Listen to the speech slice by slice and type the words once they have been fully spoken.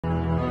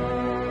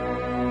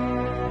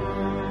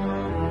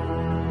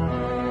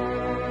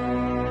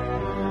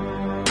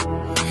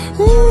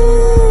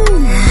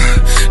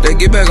They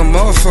get back a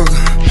motherfucker.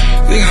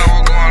 You know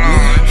what's going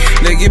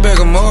on. They get back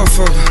a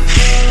motherfucker.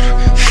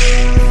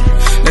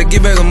 They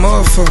get back a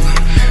motherfucker.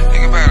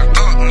 Nigga better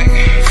duck,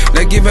 nigga.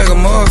 They get back a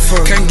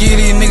motherfucker. Can't give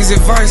these niggas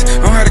advice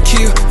on how to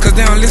kill, cause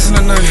they don't listen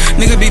to nothing.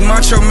 Nigga be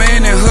macho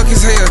man and hook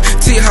his hell.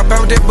 T hop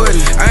out with that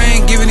button. I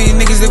ain't giving these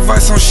niggas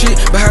advice on shit,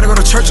 but how to go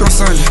to church on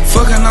Sunday.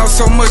 Fucking out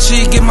so much,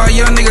 he get my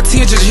young nigga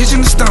 10, just hit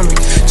you in the stomach.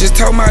 Just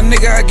told my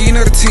nigga I give you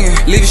another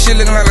 10. Leave your shit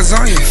looking like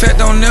lasagna. Fat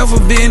don't never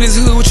be in his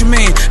hood, what you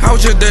mean? I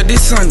was just there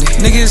this Sunday.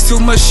 Nigga, it's too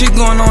much shit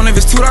going on. If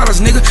it's $2,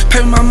 nigga,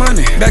 pay me my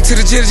money. Back to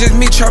the jail, just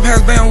me, Trap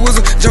House, Band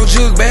Wizard, Joe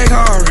Jug, Bag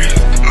Harry.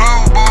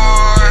 Low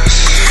boys.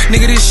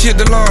 Nigga, this shit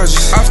the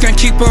largest. Ops can't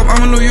keep up,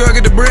 I'm in New York,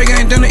 get the bread,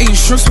 ain't done to eat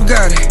shrimps, we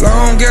got it.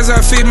 Long gas,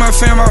 I feed my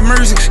fam out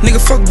Mersey. Nigga,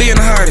 fuck being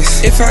the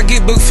hottest. If I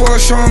get booked for a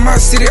show in my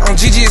city, on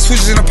GG, it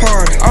switches in the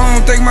party. I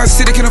don't think my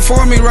city can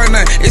afford me right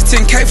now, it's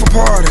 10K for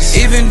parties.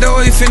 Even though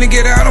he finna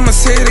get out, I'ma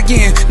say it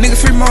again. Nigga,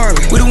 free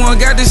Marley. We the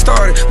one got this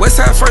started.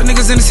 Westside first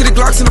niggas in the city,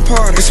 Glocks in the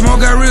party. The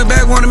smoke got real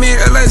bad, wanted me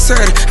in LA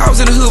Saturday. I was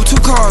in the hood with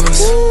 2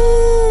 carbons.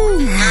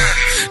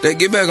 They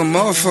get back a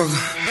motherfucker.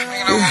 You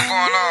know what's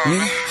going on,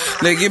 man.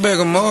 They get back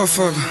a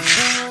motherfucker.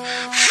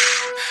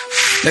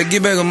 They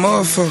get back a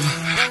motherfucker.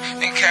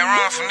 Nigga can't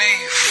run from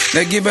these.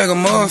 They get back a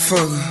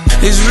motherfucker.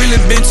 It's really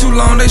been too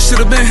long, they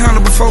should've been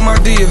handled before my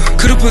deal.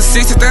 Could've put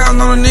 60,000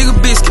 on a nigga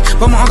biscuit,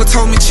 but my uncle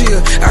told me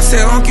chill. I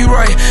said, Uncle, you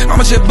right,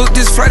 I'ma just book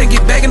this flight and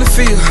get back in the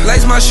field.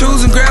 Lace my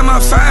shoes and grab my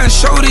fire and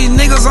show these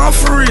niggas I'm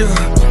for real.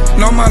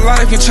 Know my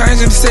life can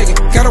change in a second,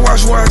 gotta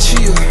watch where I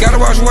chill.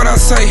 Gotta watch what I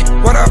say,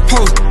 what I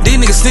post,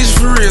 these niggas snitch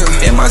for real.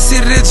 In my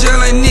city, that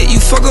jail ain't it, you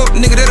fuck up,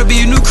 nigga, that'll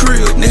be your new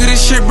crib. Nigga, this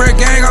shit break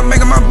gang, I'm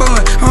making my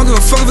bun, I don't give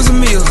a fuck if it's a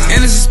meal.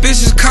 And it's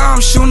suspicious car,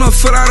 I'm shooting a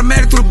foot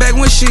automatic through the back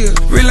windshield.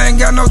 Really ain't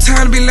got no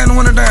time to be letting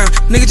one down.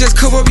 Nigga, just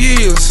cover up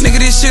years. Nigga,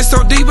 this shit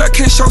so deep, I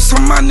can't show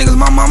some of my niggas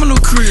my mama new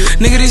crib.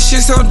 Nigga, this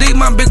shit so deep,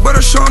 my big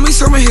brother showing me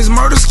some of his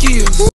murder skills.